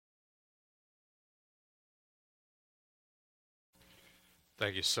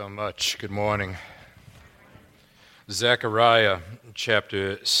Thank you so much. Good morning. Zechariah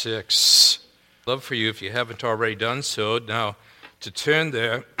chapter 6. I'd love for you, if you haven't already done so, now to turn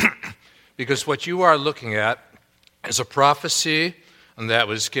there, because what you are looking at is a prophecy that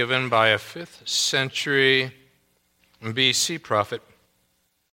was given by a 5th century BC prophet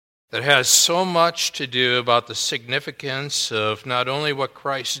that has so much to do about the significance of not only what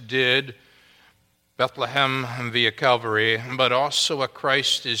Christ did, Bethlehem via Calvary, but also what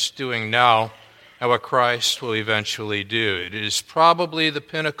Christ is doing now and what Christ will eventually do. It is probably the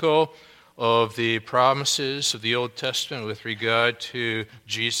pinnacle of the promises of the Old Testament with regard to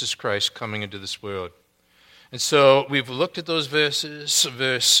Jesus Christ coming into this world. And so we've looked at those verses,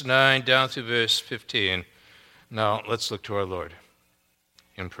 verse 9 down through verse 15. Now let's look to our Lord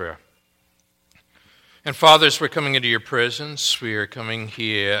in prayer. And fathers, we're coming into your presence. We are coming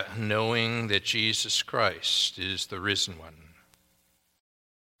here knowing that Jesus Christ is the risen one,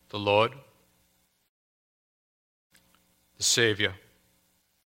 the Lord, the Savior.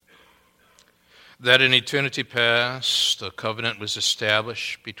 That in eternity past, a covenant was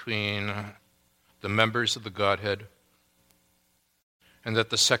established between the members of the Godhead, and that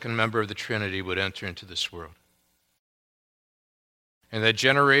the second member of the Trinity would enter into this world. And that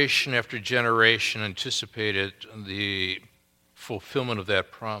generation after generation anticipated the fulfillment of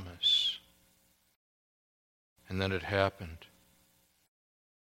that promise. And then it happened.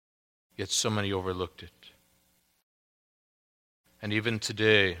 Yet so many overlooked it. And even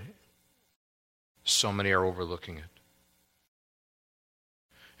today, so many are overlooking it.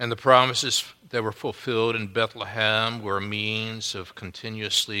 And the promises that were fulfilled in Bethlehem were a means of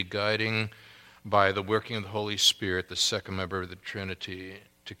continuously guiding by the working of the Holy Spirit, the second member of the Trinity,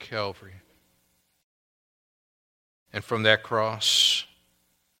 to Calvary. And from that cross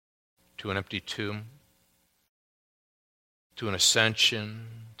to an empty tomb, to an ascension,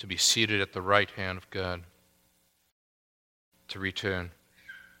 to be seated at the right hand of God, to return.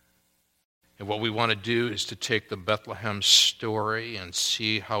 And what we want to do is to take the Bethlehem story and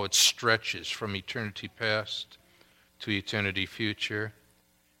see how it stretches from eternity past to eternity future,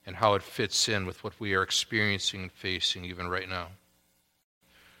 and how it fits in with what we are experiencing and facing even right now.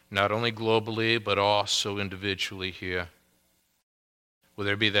 Not only globally, but also individually here. Will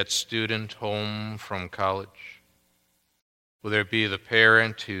there be that student home from college? Will there be the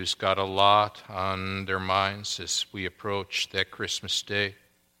parent who's got a lot on their minds as we approach that Christmas day?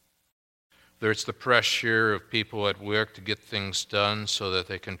 Whether it's the pressure of people at work to get things done so that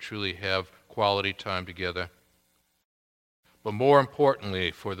they can truly have quality time together. But more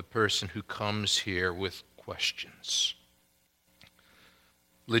importantly, for the person who comes here with questions.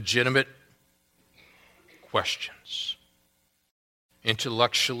 Legitimate questions.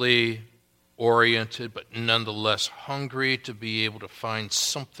 Intellectually oriented, but nonetheless hungry to be able to find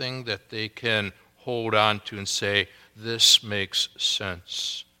something that they can hold on to and say, this makes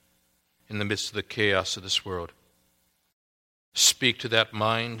sense in the midst of the chaos of this world. Speak to that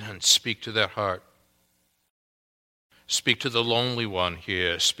mind and speak to that heart. Speak to the lonely one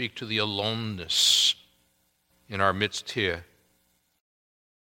here. Speak to the aloneness in our midst here.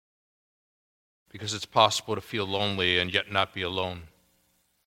 Because it's possible to feel lonely and yet not be alone.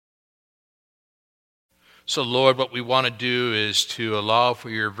 So, Lord, what we want to do is to allow for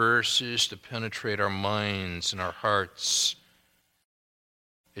your verses to penetrate our minds and our hearts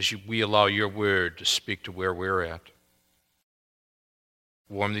as we allow your word to speak to where we're at.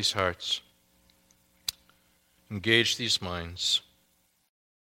 Warm these hearts. Engage these minds.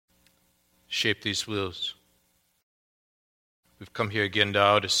 Shape these wills. We've come here again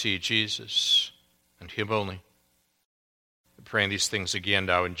now to see Jesus and him only. We're praying these things again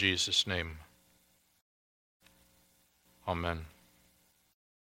now in Jesus' name. Amen.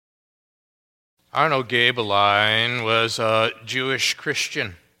 Arno Gabeline was a Jewish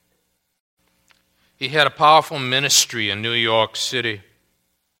Christian. He had a powerful ministry in New York City.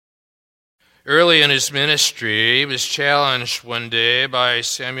 Early in his ministry, he was challenged one day by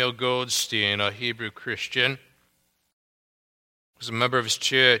Samuel Goldstein, a Hebrew Christian, who was a member of his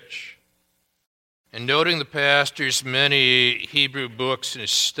church. And noting the pastor's many Hebrew books in his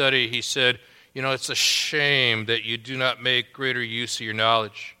study, he said, it's a shame that you do not make greater use of your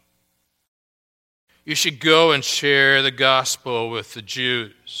knowledge. You should go and share the gospel with the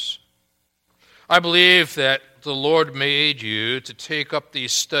Jews. I believe that the Lord made you to take up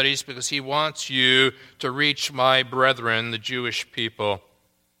these studies because he wants you to reach my brethren, the Jewish people.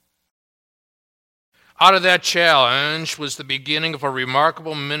 Out of that challenge was the beginning of a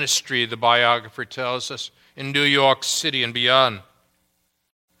remarkable ministry, the biographer tells us, in New York City and beyond.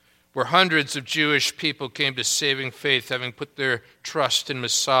 where hundreds of Jewish people came to saving faith, having put their trust in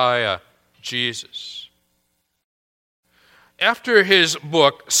Messiah, Jesus. After his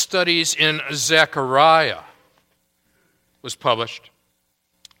book, Studies in Zechariah, was published,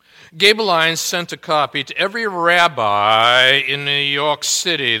 Gabeline sent a copy to every rabbi in New York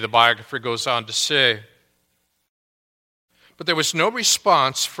City, the biographer goes on to say. But there was no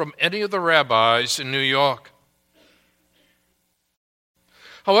response from any of the rabbis in New York.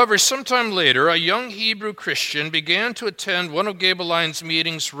 However, sometime later, a young Hebrew Christian began to attend one of Gabeline's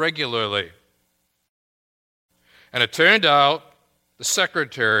meetings regularly. And it turned out the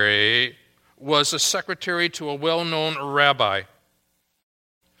secretary was a secretary to a well-known rabbi.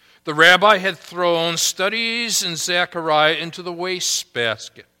 The rabbi had thrown Studies in Zechariah into the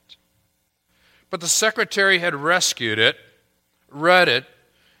wastebasket. But the secretary had rescued it, read it,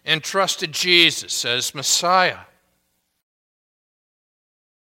 and trusted Jesus as Messiah.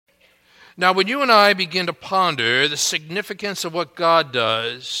 Now, when you and I begin to ponder the significance of what God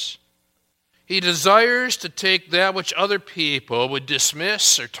does, He desires to take that which other people would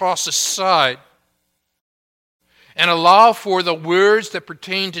dismiss or toss aside and allow for the words that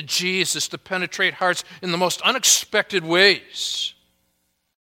pertain to Jesus to penetrate hearts in the most unexpected ways.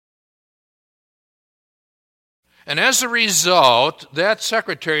 And as a result, that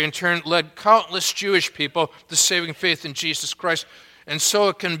secretary in turn led countless Jewish people to saving faith in Jesus Christ. And so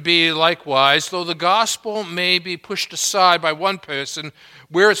it can be likewise, though the gospel may be pushed aside by one person,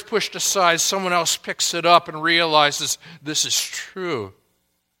 where it's pushed aside, someone else picks it up and realizes this is true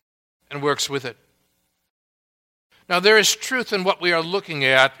and works with it. Now, there is truth in what we are looking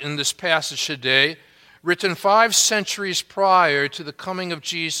at in this passage today, written 5 centuries prior to the coming of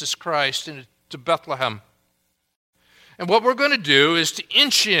Jesus Christ to Bethlehem. And what we're going to do is to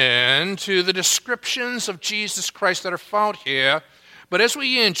inch into the descriptions of Jesus Christ that are found here. But as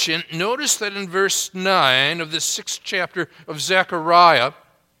we inch in, notice that in verse 9 of this 6th chapter of Zechariah,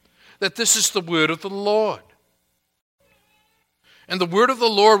 that this is the word of the Lord. And the word of the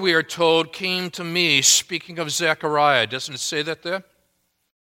Lord, we are told, came to me, speaking of Zechariah. Doesn't it say that there?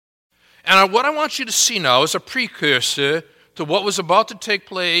 And what I want you to see now is a precursor to what was about to take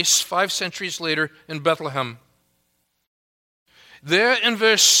place 5 centuries later in Bethlehem. There in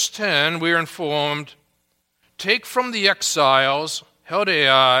verse 10, we are informed, take from the exiles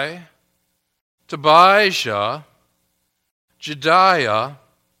Heldai, Tobijah, Jediah,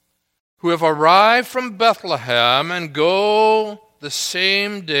 who have arrived from Bethlehem, and go the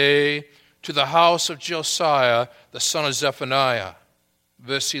same day to the house of Josiah, the son of Zephaniah.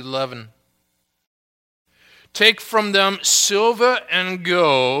 Verse 11. Take from them silver and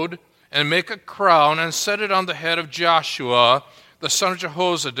gold, and make a crown, and set it on the head of Joshua, the son of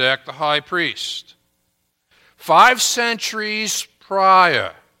Jehozadak, the high priest. 5 centuries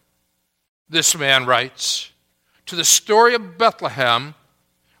prior, this man writes, to the story of Bethlehem,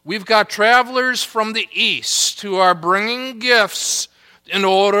 we've got travelers from the east who are bringing gifts in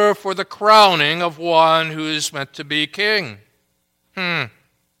order for the crowning of one who is meant to be king. Do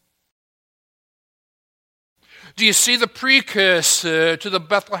you see the precursor to the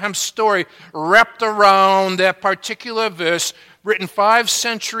Bethlehem story wrapped around that particular verse written 5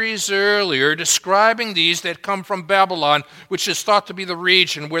 centuries earlier, describing these that come from Babylon, which is thought to be the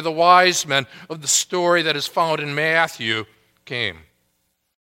region where the wise men of the story that is found in Matthew came?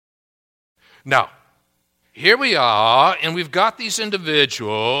 Now, here we are, and we've got these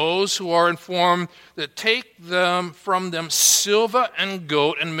individuals who are informed that take them from them silver and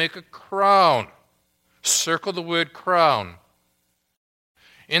gold and make a crown. Circle the word crown.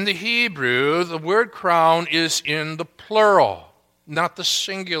 In the Hebrew, the word crown is in the plural, not the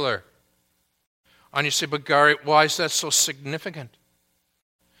singular. And you say, but Gary, why is that so significant?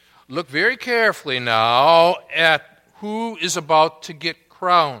 Look very carefully now at who is about to get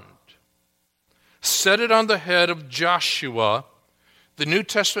crowned. Set it on the head of Joshua. The New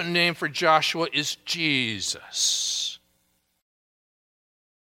Testament name for Joshua is Jesus.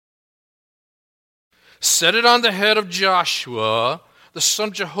 Set it on the head of Joshua, the son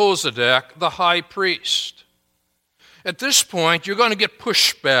of Jehozadak, the high priest. At this point, you're going to get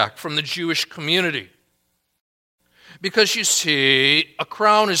pushback from the Jewish community. Because you see, a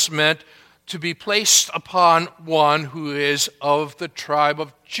crown is meant to be placed upon one who is of the tribe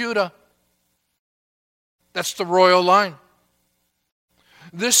of Judah. That's the royal line.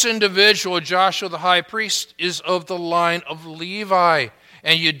 This individual, Joshua the high priest, is of the line of Levi,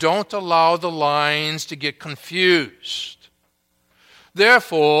 and you don't allow the lines to get confused.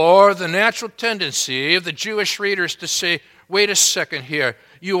 Therefore, the natural tendency of the Jewish readers to say, wait a second here,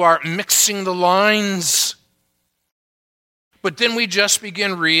 you are mixing the lines. But didn't we just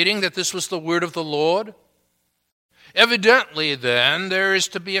begin reading that this was the word of the Lord? Evidently, then, there is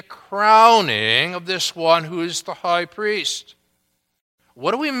to be a crowning of this one who is the high priest.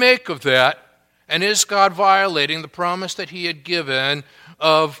 What do we make of that? And is God violating the promise that he had given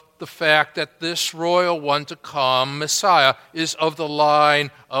of the fact that this royal one to come, Messiah, is of the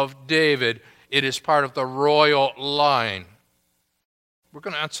line of David? It is part of the royal line. We're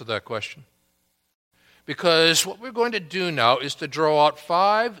going to answer that question. Because what we're going to do now is to draw out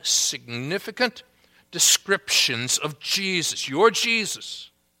 5 significant descriptions of Jesus, your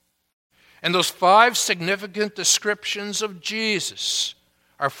Jesus. And those 5 significant descriptions of Jesus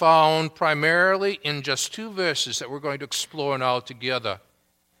are found primarily in just 2 verses that we're going to explore now together.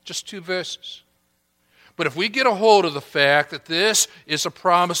 Just 2 verses. But if we get a hold of the fact that this is a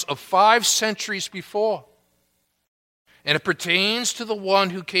promise of 5 centuries before, and it pertains to the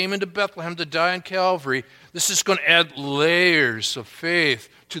one who came into Bethlehem to die on Calvary, this is going to add layers of faith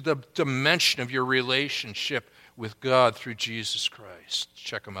to the dimension of your relationship with God through Jesus Christ.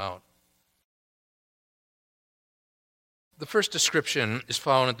 Check them out. The first description is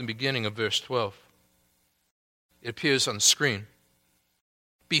found at the beginning of verse 12. It appears on the screen.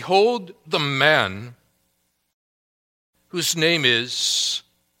 Behold the man whose name is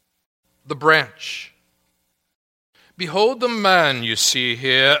the branch. Behold the man, you see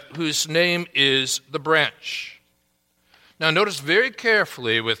here, whose name is the branch. Now notice very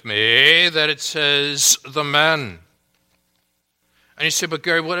carefully with me that it says the man. And you say, but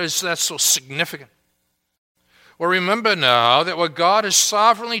Gary, what is that so significant? Well, remember now that what God has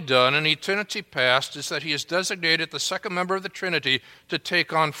sovereignly done in eternity past is that he has designated the second member of the Trinity to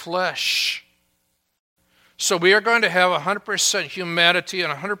take on flesh. So we are going to have 100% humanity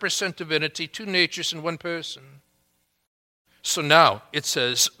and 100% divinity, 2 natures in one person. So now it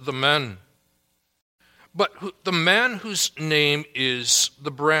says the man. But the man whose name is the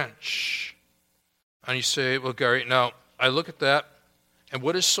branch. And you say, well, Gary, now I look at that, and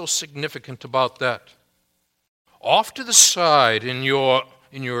what is so significant about that? Off to the side in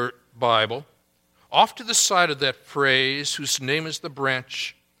your Bible, off to the side of that phrase, whose name is the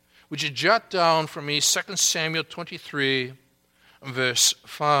branch, would you jot down for me 2 Samuel 23, verse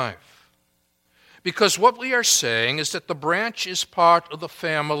 5? Because what we are saying is that the branch is part of the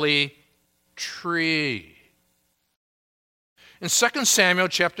family tree. In 2 Samuel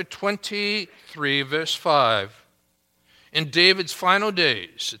chapter 23, verse 5, in David's final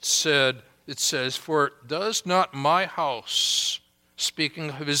days, it says, for does not my house,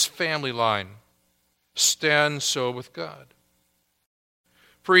 speaking of his family line, stand so with God?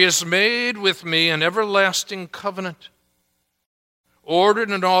 For he has made with me an everlasting covenant,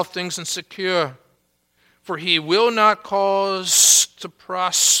 ordered in all things and secure. For he will not cause to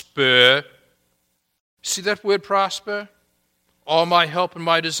prosper. See that word prosper? All my help and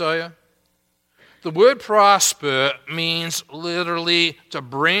my desire. The word prosper means literally to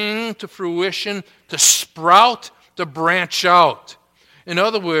bring to fruition, to sprout, to branch out. In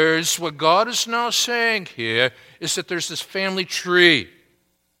other words, what God is now saying here is that there's this family tree.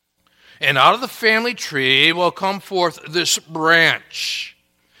 And out of the family tree will come forth this branch.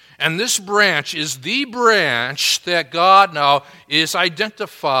 And this branch is the branch that God now is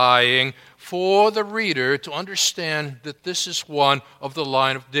identifying for the reader to understand that this is one of the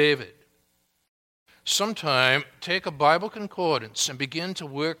line of David. Sometime take a Bible concordance and begin to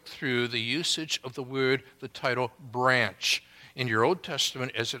work through the usage of the word, the title branch in your Old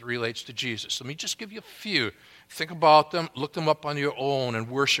Testament as it relates to Jesus. Let me just give you a few. Think about them, look them up on your own, and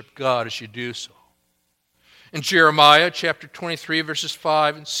worship God as you do so. In Jeremiah chapter 23, verses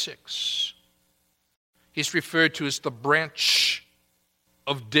 5 and 6, he's referred to as the branch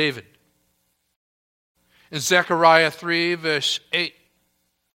of David. In Zechariah 3, verse 8,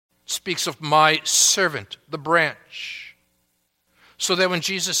 speaks of my servant, the branch. So that when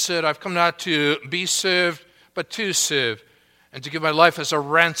Jesus said, I've come not to be served, but to serve, and to give my life as a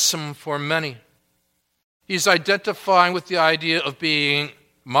ransom for many, he's identifying with the idea of being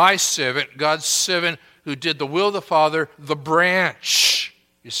my servant, God's servant, who did the will of the Father, the branch,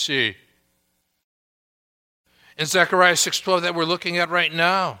 you see. In Zechariah 6:12 that we're looking at right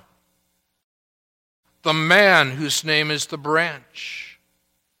now, the man whose name is the branch.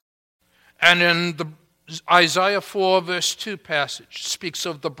 And in the Isaiah 4 verse 2 passage speaks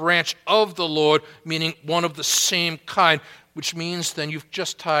of the branch of the Lord, meaning one of the same kind, which means then you've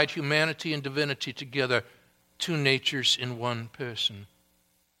just tied humanity and divinity together, 2 natures in one person.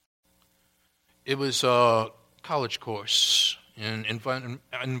 It was a college course in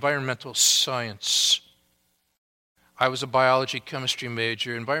environmental science. I was a biology chemistry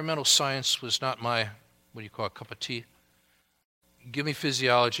major. Environmental science was not my, cup of tea. give me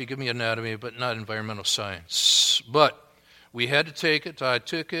physiology, give me anatomy, but not environmental science. But we had to take it. I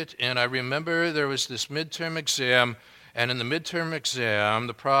took it, and I remember there was this midterm exam, and in the midterm exam,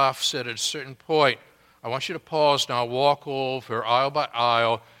 the prof said at a certain point, I want you to pause now, walk over aisle by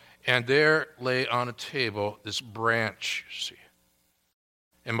aisle, and there lay on a table this branch, you see.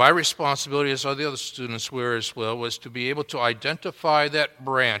 And my responsibility, as all the other students were as well, was to be able to identify that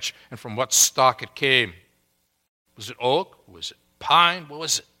branch and from what stock it came. Was it oak? Was it pine? What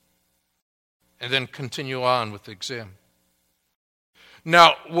was it? And then continue on with the exam.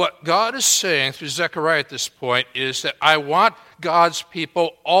 Now, what God is saying through Zechariah at this point is that I want God's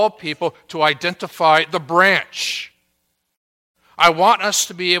people, all people, to identify the branch. I want us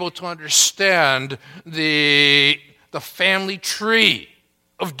to be able to understand the family tree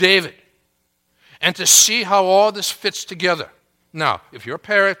of David and to see how all this fits together. Now, if you're a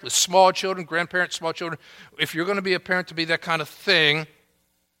parent with small children, grandparents, small children, if you're going to be a parent to be that kind of thing,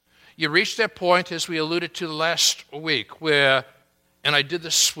 you reach that point, as we alluded to last week, where, and I did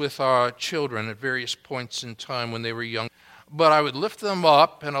this with our children at various points in time when they were young, but I would lift them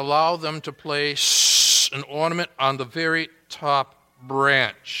up and allow them to place an ornament on the very top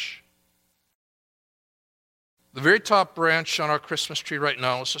branch. The very top branch on our Christmas tree right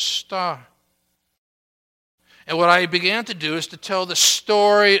now is a star. And what I began to do is to tell the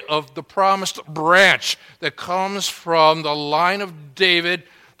story of the promised branch that comes from the line of David,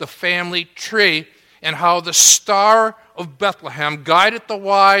 the family tree, and how the star of Bethlehem guided the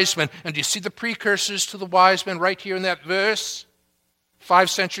wise men. And do you see the precursors to the wise men right here in that verse? 5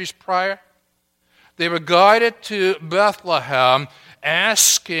 centuries prior. They were guided to Bethlehem,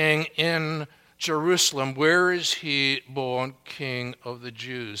 asking in Jerusalem, where is he born, King of the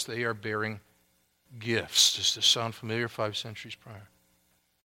Jews? They are bearing gifts. Does this sound familiar? 5 centuries prior.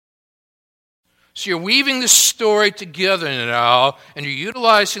 So you're weaving this story together now, and you're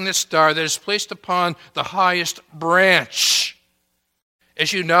utilizing this star that is placed upon the highest branch.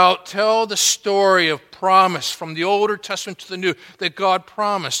 As you now tell the story of promise from the Older Testament to the New, that God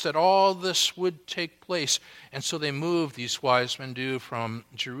promised that all this would take place. And so they moved, these wise men do, from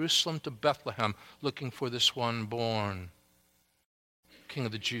Jerusalem to Bethlehem, looking for this one born, King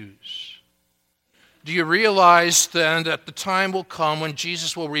of the Jews. Do you realize then that the time will come when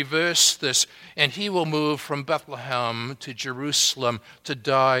Jesus will reverse this and he will move from Bethlehem to Jerusalem to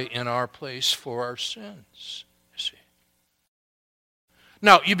die in our place for our sins? You see.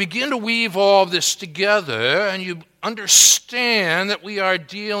 Now, you begin to weave all this together and you understand that we are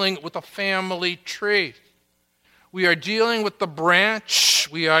dealing with a family tree. We are dealing with the branch.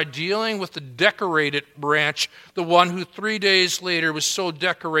 We are dealing with the decorated branch, the one who 3 days later was so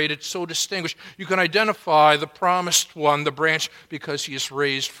decorated, so distinguished. You can identify the promised one, the branch, because he is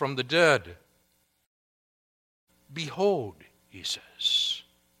raised from the dead. Behold, he says,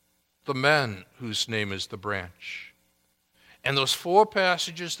 the man whose name is the branch. And those 4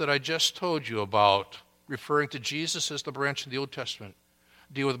 passages that I just told you about, referring to Jesus as the branch in the Old Testament,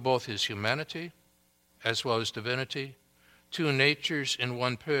 deal with both his humanity as well as divinity, 2 natures in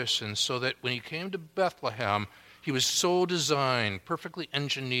one person, so that when he came to Bethlehem, he was so designed, perfectly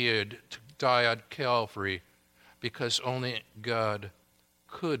engineered to die on Calvary, because only God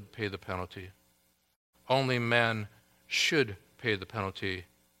could pay the penalty. Only man should pay the penalty.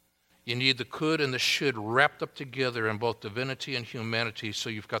 You need the could and the should wrapped up together in both divinity and humanity, so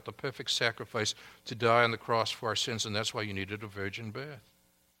you've got the perfect sacrifice to die on the cross for our sins, and that's why you needed a virgin birth.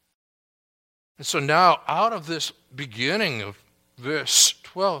 And so now, out of this beginning of verse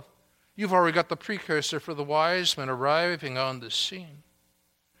 12, you've already got the precursor for the wise men arriving on the scene.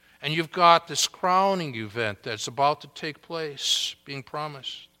 And you've got this crowning event that's about to take place, being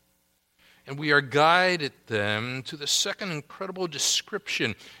promised. And we are guided then to the second incredible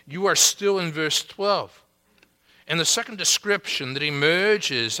description. You are still in verse 12. And the second description that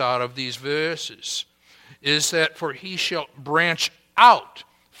emerges out of these verses is that, for he shall branch out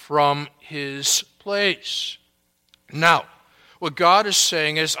from his place. Now, what God is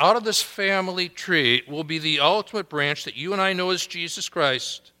saying is, out of this family tree will be the ultimate branch that you and I know as Jesus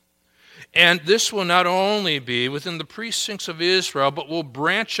Christ. And this will not only be within the precincts of Israel, but will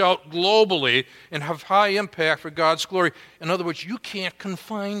branch out globally and have high impact for God's glory. In other words, you can't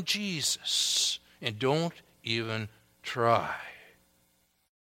confine Jesus, and don't even try.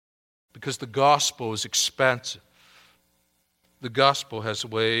 Because the gospel is expansive. The gospel has a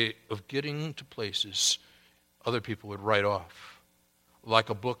way of getting to places other people would write off,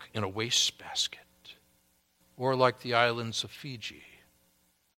 like a book in a wastebasket, or like the islands of Fiji.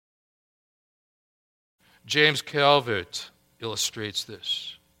 James Calvert illustrates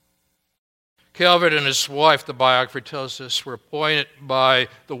this. Calvert and his wife, the biographer tells us, were appointed by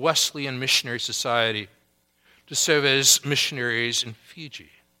the Wesleyan Missionary Society to serve as missionaries in Fiji.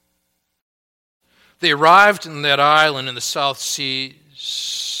 They arrived in that island in the South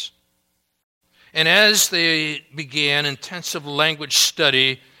Seas, and as they began intensive language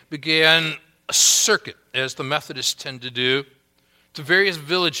study, began a circuit, as the Methodists tend to do, to various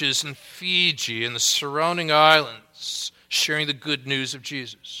villages in Fiji and the surrounding islands, sharing the good news of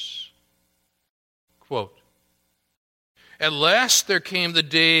Jesus. Quote, "At last there came the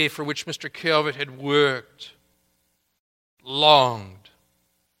day for which Mr. Calvert had worked, longed,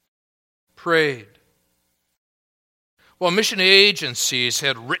 prayed. While mission agencies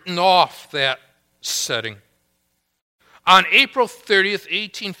had written off that setting, on April 30th,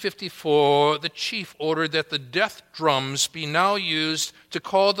 1854, the chief ordered that the death drums be now used to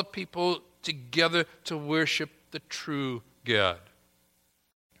call the people together to worship the true God.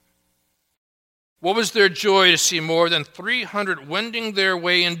 What was their joy to see more than 300 wending their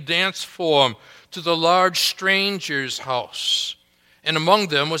way in dance form to the large stranger's house, and among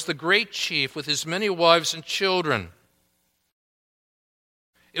them was the great chief with his many wives and children.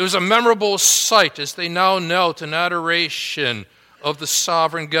 It was a memorable sight as they now knelt in adoration of the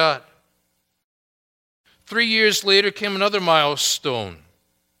sovereign God. 3 years later came another milestone.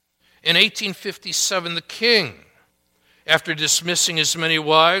 In 1857, the king, after dismissing his many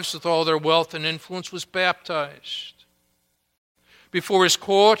wives with all their wealth and influence, was baptized. Before his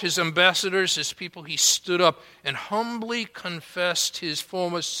court, his ambassadors, his people, he stood up and humbly confessed his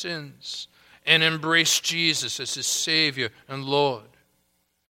former sins and embraced Jesus as his Savior and Lord.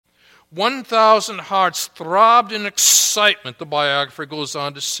 1,000 hearts throbbed in excitement, the biographer goes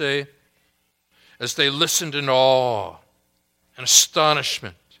on to say, as they listened in awe and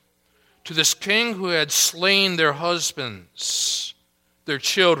astonishment to this king who had slain their husbands, their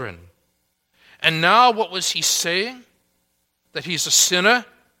children. And now what was he saying? That he's a sinner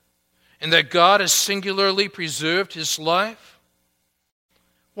and that God has singularly preserved his life?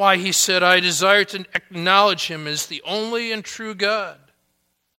 Why, he said, I desire to acknowledge him as the only and true God.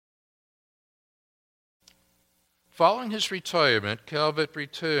 Following his retirement, Calvert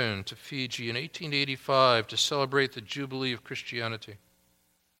returned to Fiji in 1885 to celebrate the Jubilee of Christianity.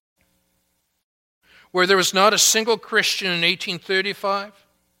 Where there was not a single Christian in 1835,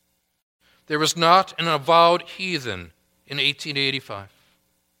 there was not an avowed heathen in 1885.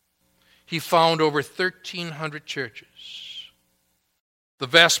 He found over 1,300 churches, the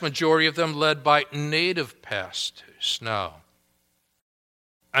vast majority of them led by native pastors now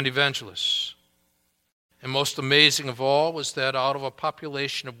and evangelists. And most amazing of all was that out of a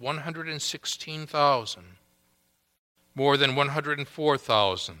population of 116,000, more than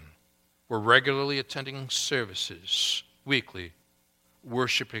 104,000 were regularly attending services weekly,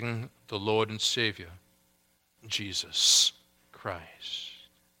 worshiping the Lord and Savior, Jesus Christ.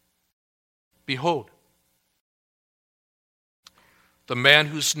 Behold, the man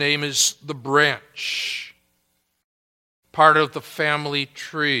whose name is the branch, part of the family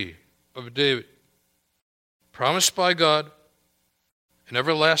tree of David, promised by God, an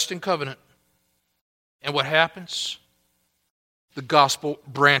everlasting covenant. And what happens? The gospel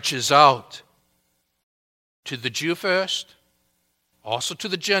branches out to the Jew first, also to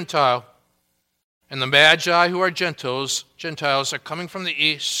the Gentile. And the Magi, who are Gentiles, are coming from the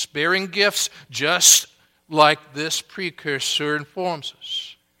east, bearing gifts just like this precursor informs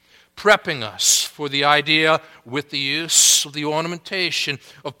us, prepping us for the idea with the use of the ornamentation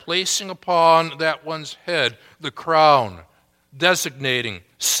of placing upon that one's head the crown, designating,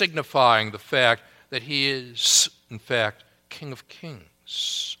 signifying the fact that he is, in fact, King of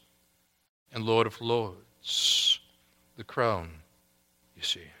Kings and Lord of Lords. The crown, you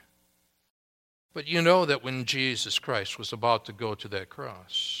see. But you know that when Jesus Christ was about to go to that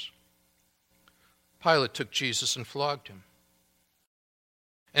cross, Pilate took Jesus and flogged him.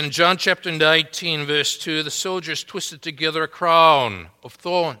 And in John chapter 19, verse 2, the soldiers twisted together a crown of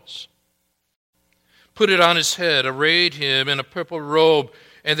thorns, put it on his head, arrayed him in a purple robe,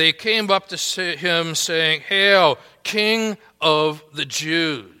 and they came up to him saying, Hail, King of the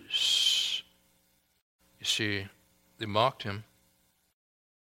Jews. You see, they mocked him.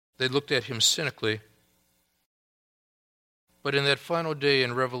 They looked at him cynically. But in that final day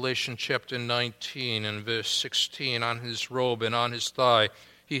in Revelation chapter 19 and verse 16, on his robe and on his thigh,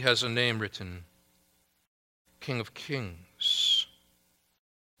 he has a name written, King of Kings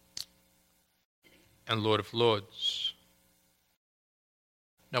and Lord of Lords.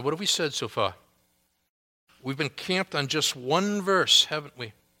 Now, what have we said so far? We've been camped on just one verse, haven't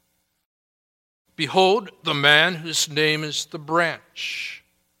we? Behold, the man whose name is the branch.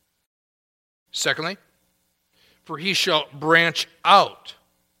 Secondly, for he shall branch out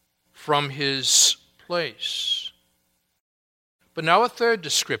from his place. But now a third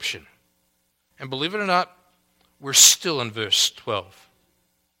description. And believe it or not, we're still in verse 12.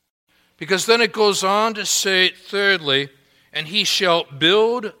 Because then it goes on to say, thirdly, and he shall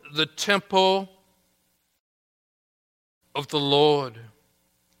build the temple of the Lord.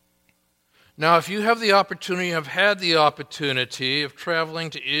 Now, if you have the opportunity, have had the opportunity of traveling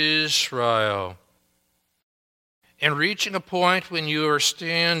to Israel and reaching a point when you are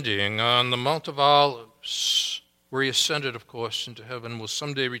standing on the Mount of Olives, where he ascended, of course, into heaven, will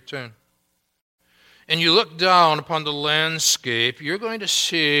someday return, and you look down upon the landscape, you're going to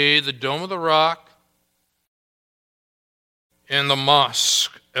see the Dome of the Rock and the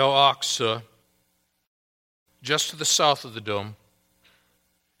Mosque, Al-Aqsa, just to the south of the dome.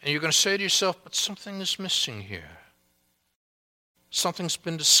 And you're going to say to yourself, but something is missing here. Something's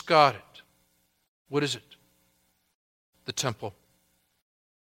been discarded. What is it? The temple.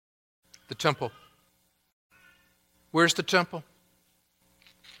 The temple. Where's the temple?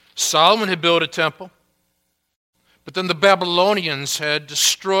 Solomon had built a temple, but then the Babylonians had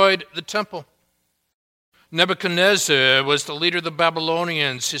destroyed the temple. Nebuchadnezzar was the leader of the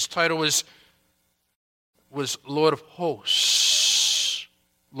Babylonians. His title was Lord of Hosts,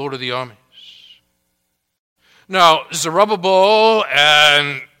 Lord of the Armies. Now, Zerubbabel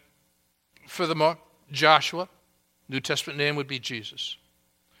and, furthermore, Joshua, New Testament name would be Jesus.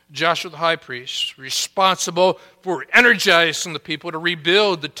 Joshua the high priest, responsible for energizing the people to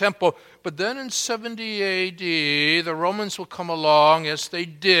rebuild the temple. But then in 70 A.D., the Romans will come along, as they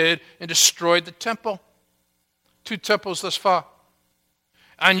did, and destroyed the temple. 2 temples thus far.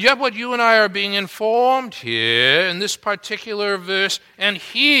 And yet what you and I are being informed here in this particular verse, and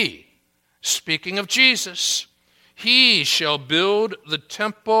he, speaking of Jesus, he shall build the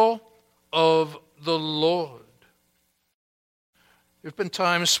temple of the Lord. There have been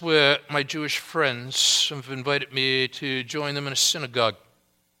times where my Jewish friends have invited me to join them in a synagogue.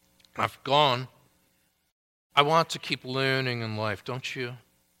 I've gone. I want to keep learning in life, don't you?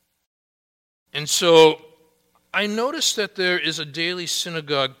 And so I noticed that there is a daily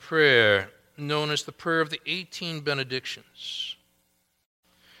synagogue prayer known as the prayer of the 18 benedictions.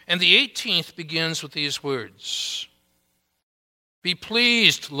 And the 18th begins with these words: Be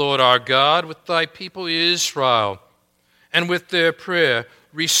pleased, Lord our God, with thy people Israel, and with their prayer,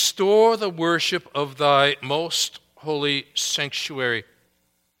 restore the worship of thy most holy sanctuary.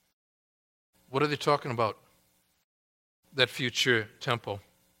 What are they talking about? That future temple.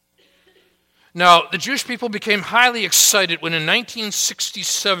 Now, the Jewish people became highly excited when in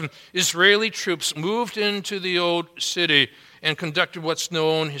 1967, Israeli troops moved into the old city and conducted what's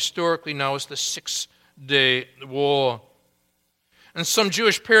known historically now as the 6-Day War. And some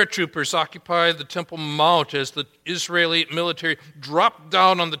Jewish paratroopers occupied the Temple Mount as the Israeli military dropped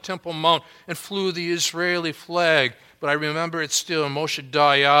down on the Temple Mount and flew the Israeli flag. But I remember it still. Moshe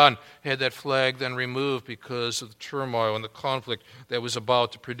Dayan had that flag then removed because of the turmoil and the conflict that was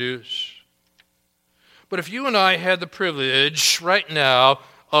about to produce. But if you and I had the privilege right now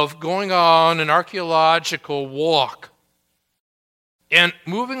of going on an archaeological walk and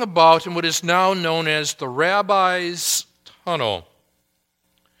moving about in what is now known as the Rabbi's Tunnel,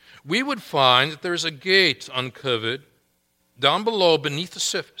 we would find that there's a gate uncovered down below beneath the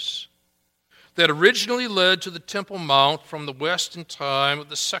surface that originally led to the Temple Mount from the west in time of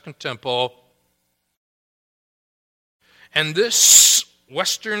the Second Temple. And this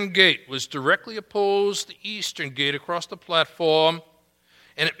western gate was directly opposed to the eastern gate across the platform.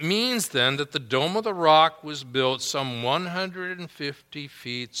 And it means then that the Dome of the Rock was built some 150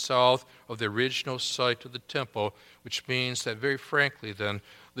 feet south of the original site of the temple, which means that, very frankly, then,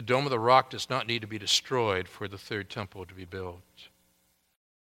 the Dome of the Rock does not need to be destroyed for the third temple to be built.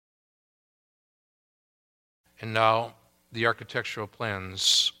 And now the architectural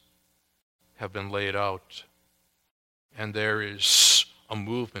plans have been laid out, and there is a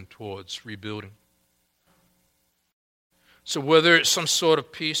movement towards rebuilding. So whether some sort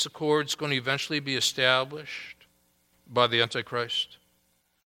of peace accord is going to eventually be established by the Antichrist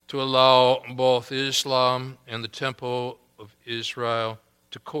to allow both Islam and the Temple of Israel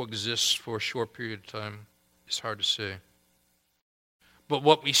to coexist for a short period of time is hard to say. But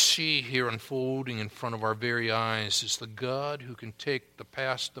what we see here unfolding in front of our very eyes is the God who can take the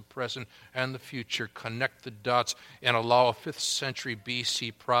past, the present, and the future, connect the dots, and allow a 5th century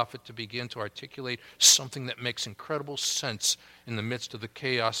BC prophet to begin to articulate something that makes incredible sense in the midst of the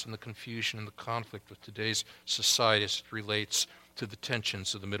chaos and the confusion and the conflict of today's society as it relates to the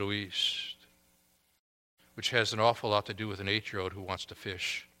tensions of the Middle East, which has an awful lot to do with an 8-year-old who wants to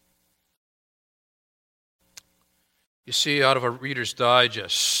fish. You see, out of a Reader's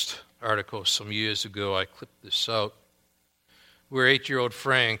Digest article some years ago, I clipped this out, where 8-year-old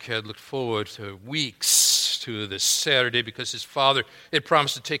Frank had looked forward to weeks to this Saturday because his father had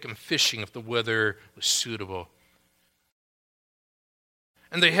promised to take him fishing if the weather was suitable.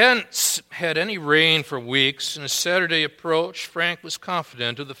 And they hadn't had any rain for weeks, and as Saturday approached, Frank was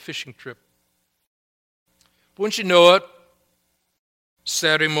confident of the fishing trip. But wouldn't you know it,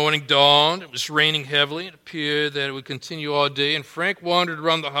 Saturday morning dawned. It was raining heavily. It appeared that it would continue all day, and Frank wandered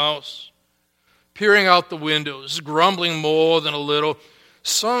around the house, peering out the windows, grumbling more than a little.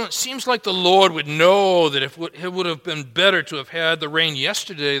 It seems like the Lord would know that it would have been better to have had the rain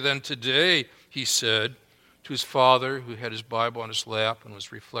yesterday than today, he said to his father, who had his Bible on his lap and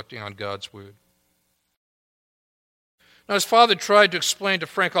was reflecting on God's word. Now his father tried to explain to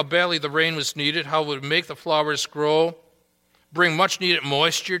Frank how badly the rain was needed, how it would make the flowers grow, bring much-needed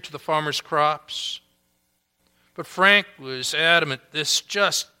moisture to the farmer's crops. But Frank was adamant, this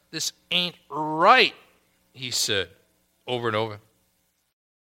ain't right, he said over and over.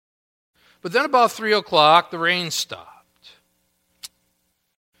 But then about 3 o'clock, the rain stopped.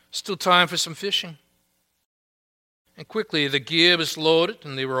 Still time for some fishing. And quickly the gear was loaded,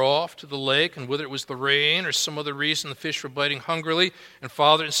 and they were off to the lake, and whether it was the rain or some other reason, the fish were biting hungrily, and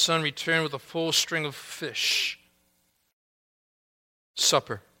father and son returned with a full string of fish.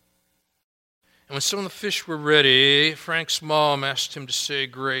 Supper. And when some of the fish were ready, Frank's mom asked him to say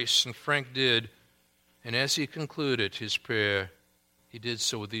grace, and Frank did. And as he concluded his prayer, he did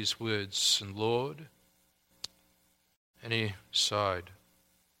so with these words, "And Lord," and he sighed,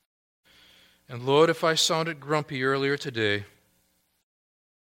 "And Lord, if I sounded grumpy earlier today,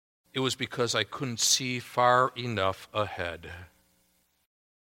 it was because I couldn't see far enough ahead."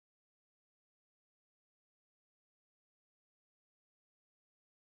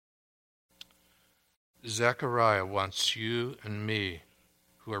 Zechariah wants you and me,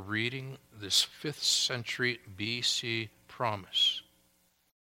 who are reading this 5th century BC promise,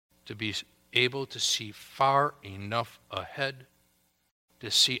 to be able to see far enough ahead, to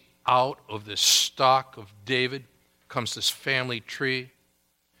see out of this stock of David comes this family tree,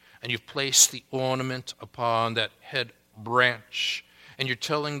 and you've placed the ornament upon that head branch, and you're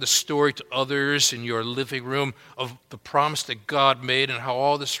telling the story to others in your living room of the promise that God made and how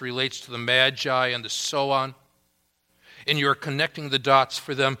all this relates to the Magi and so on. And you're connecting the dots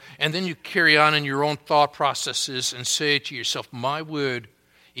for them. And then you carry on in your own thought processes and say to yourself, my word,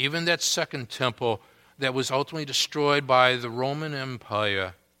 even that second temple that was ultimately destroyed by the Roman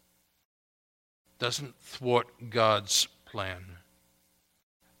Empire doesn't thwart God's plan.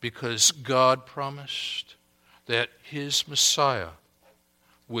 Because God promised that his Messiah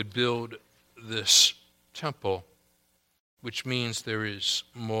would build this temple, which means there is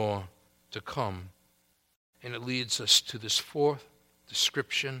more to come. And it leads us to this 4th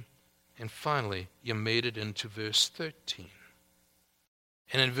description, and finally, you made it into verse 13.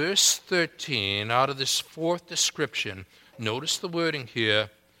 And in verse 13, out of this 4th description, notice the wording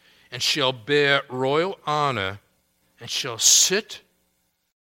here, "and shall bear royal honor, and shall sit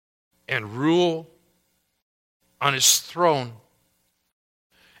and rule on his throne."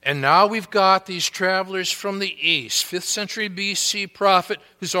 And now we've got these travelers from the east, 5th century BC prophet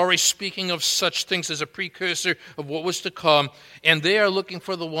who's already speaking of such things as a precursor of what was to come. And they are looking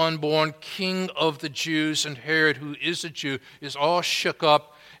for the one born King of the Jews. And Herod, who is a Jew, is all shook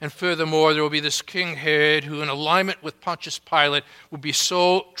up. And furthermore, there will be this King Herod who, in alignment with Pontius Pilate, will be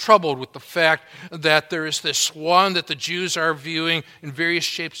so troubled with the fact that there is this one that the Jews are viewing in various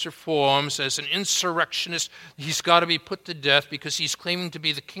shapes or forms as an insurrectionist. He's got to be put to death because he's claiming to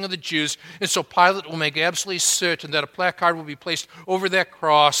be the King of the Jews. And so Pilate will make absolutely certain that a placard will be placed over that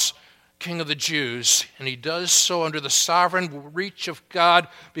cross, King of the Jews. And he does so under the sovereign reach of God,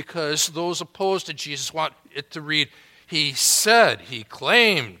 because those opposed to Jesus want it to read, he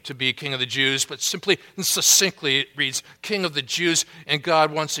claimed to be King of the Jews, but simply and succinctly it reads, King of the Jews, and God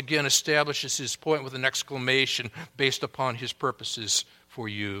once again establishes his point with an exclamation based upon his purposes for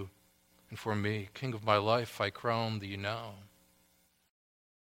you and for me. King of my life, I crown thee now.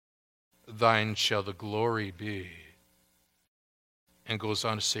 Thine shall the glory be. And goes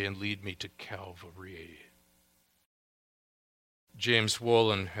on to say, and lead me to Calvary. James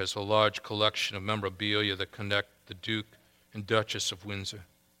Wolin has a large collection of memorabilia that connect the Duke and Duchess of Windsor.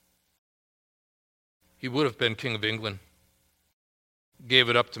 He would have been King of England, gave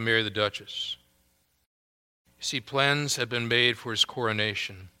it up to marry the Duchess. You see, plans had been made for his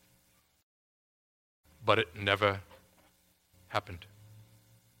coronation, but it never happened.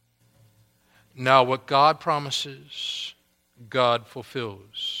 Now, what God promises, God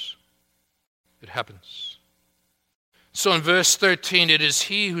fulfills. It happens. So in verse 13, it is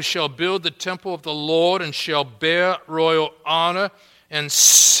he who shall build the temple of the Lord and shall bear royal honor and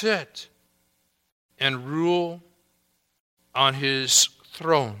sit and rule on his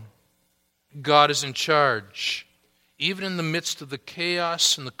throne. God is in charge. Even in the midst of the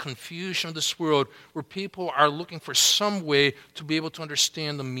chaos and the confusion of this world, where people are looking for some way to be able to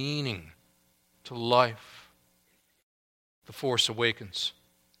understand the meaning to life, the force awakens.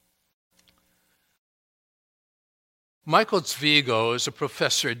 Michael Zvigo is a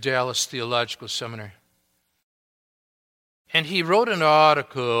professor at Dallas Theological Seminary. And he wrote an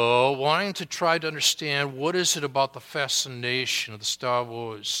article wanting to try to understand what is it about the fascination of the Star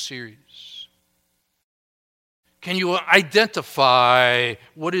Wars series. Can you identify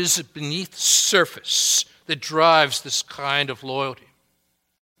what is beneath the surface that drives this kind of loyalty?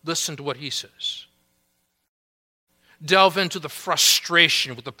 Listen to what he says. Delve into the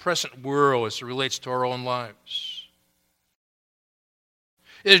frustration with the present world as it relates to our own lives.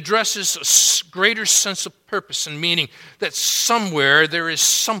 It addresses a greater sense of purpose and meaning, that somewhere there is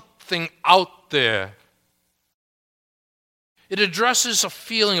something out there. It addresses a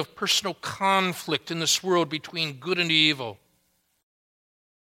feeling of personal conflict in this world between good and evil.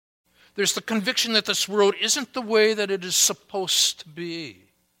 There's the conviction that this world isn't the way that it is supposed to be.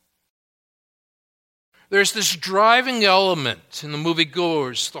 There's this driving element in the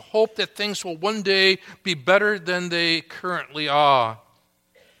moviegoers, the hope that things will one day be better than they currently are.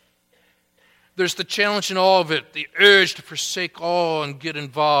 There's the challenge in all of it, the urge to forsake all and get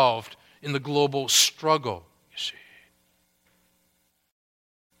involved in the global struggle, you see.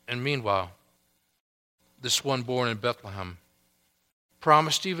 And meanwhile, this one born in Bethlehem,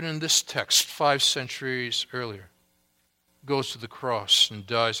 promised even in this text 5 centuries earlier, goes to the cross and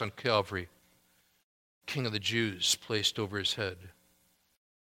dies on Calvary, King of the Jews placed over his head.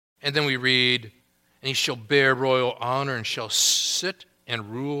 And then we read, and he shall bear royal honor and shall sit and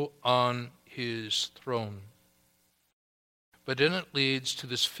rule on his throne. But then it leads to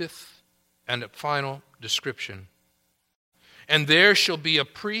this 5th and final description. And there shall be a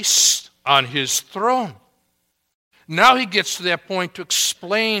priest on his throne. Now he gets to that point to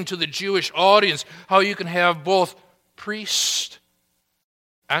explain to the Jewish audience how you can have both priest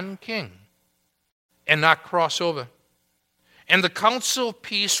and king and not cross over. And the counsel of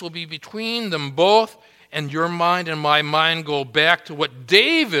peace will be between them both, and your mind and my mind go back to what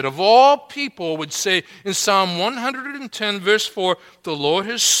David, of all people, would say in Psalm 110, verse 4, the Lord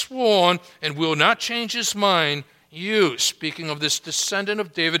has sworn and will not change his mind. You, speaking of this descendant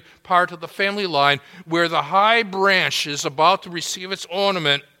of David, part of the family line, where the high branch is about to receive its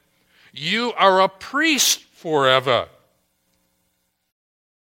ornament, you are a priest forever,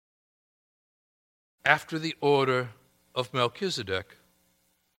 after the order of Melchizedek.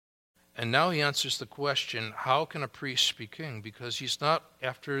 And now he answers the question, how can a priest be king? Because he's not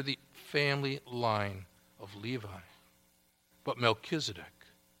after the family line of Levi, but Melchizedek.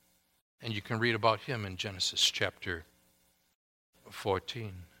 And you can read about him in Genesis chapter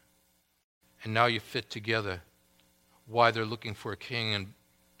 14. And now you fit together why they're looking for a king in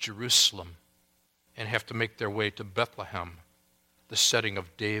Jerusalem and have to make their way to Bethlehem, the setting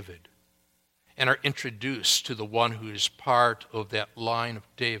of David, and are introduced to the one who is part of that line of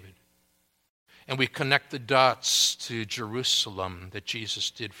David. And we connect the dots to Jerusalem that Jesus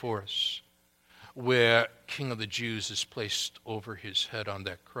did for us, where King of the Jews is placed over his head on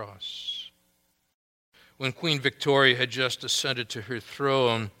that cross. When Queen Victoria had just ascended to her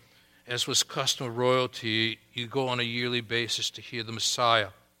throne, as was custom of royalty, you go on a yearly basis to hear the Messiah,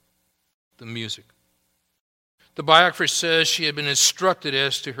 the music. The biographer says she had been instructed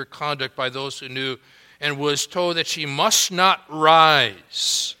as to her conduct by those who knew and was told that she must not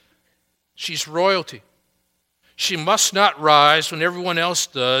rise. She's royalty. She must not rise when everyone else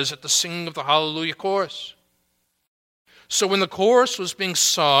does at the singing of the Hallelujah chorus. So when the chorus was being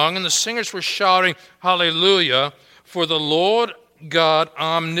sung and the singers were shouting, Hallelujah, for the Lord God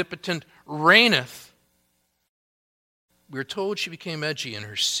omnipotent reigneth, we're told she became edgy in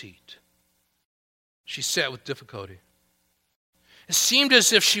her seat. She sat with difficulty. It seemed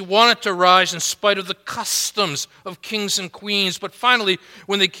as if she wanted to rise in spite of the customs of kings and queens. But finally,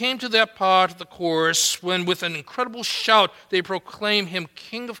 when they came to that part of the chorus, when with an incredible shout they proclaimed him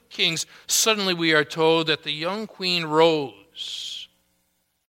King of Kings, suddenly we are told that the young queen rose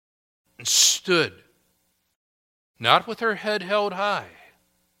and stood, not with her head held high,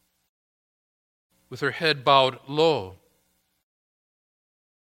 with her head bowed low,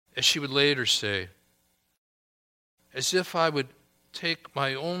 as she would later say, as if I would take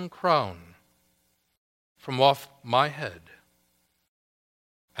my own crown from off my head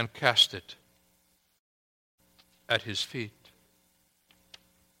and cast it at his feet.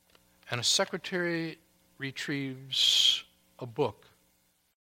 And a secretary retrieves a book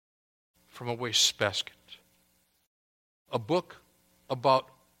from a wastebasket. A book about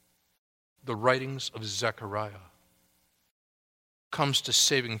the writings of Zechariah. Comes to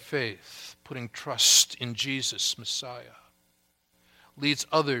saving faith, putting trust in Jesus, Messiah. Leads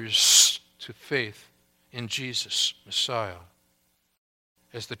others to faith in Jesus, Messiah,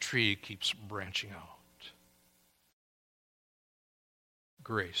 as the tree keeps branching out.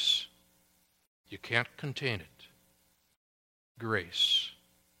 Grace. You can't contain it. Grace.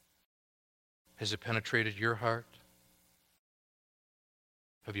 Has it penetrated your heart?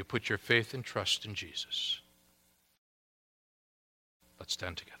 Have you put your faith and trust in Jesus? Let's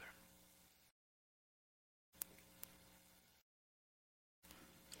stand together.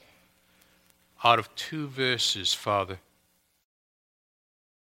 Out of 2 verses, Father,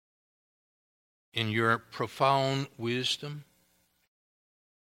 in your profound wisdom,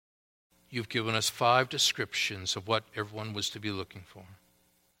 you've given us 5 descriptions of what everyone was to be looking for.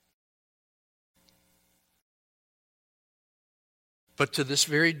 But to this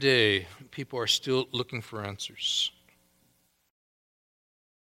very day, people are still looking for answers.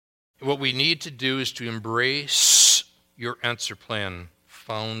 What we need to do is to embrace your answer plan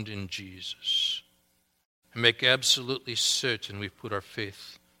found in Jesus and make absolutely certain we've put our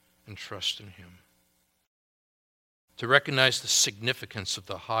faith and trust in him. To recognize the significance of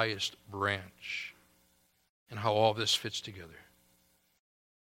the highest branch and how all this fits together.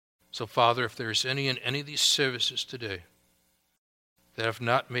 So, Father, if there is any in any of these services today that have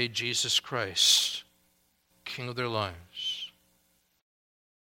not made Jesus Christ King of their lives,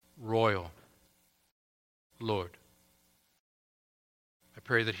 royal Lord, I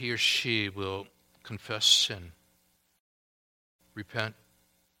pray that he or she will confess sin, repent,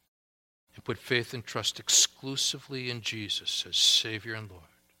 and put faith and trust exclusively in Jesus as Savior and Lord.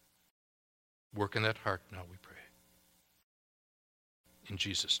 Work in that heart now, we pray. In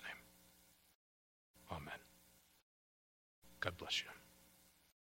Jesus' name, amen. God bless you.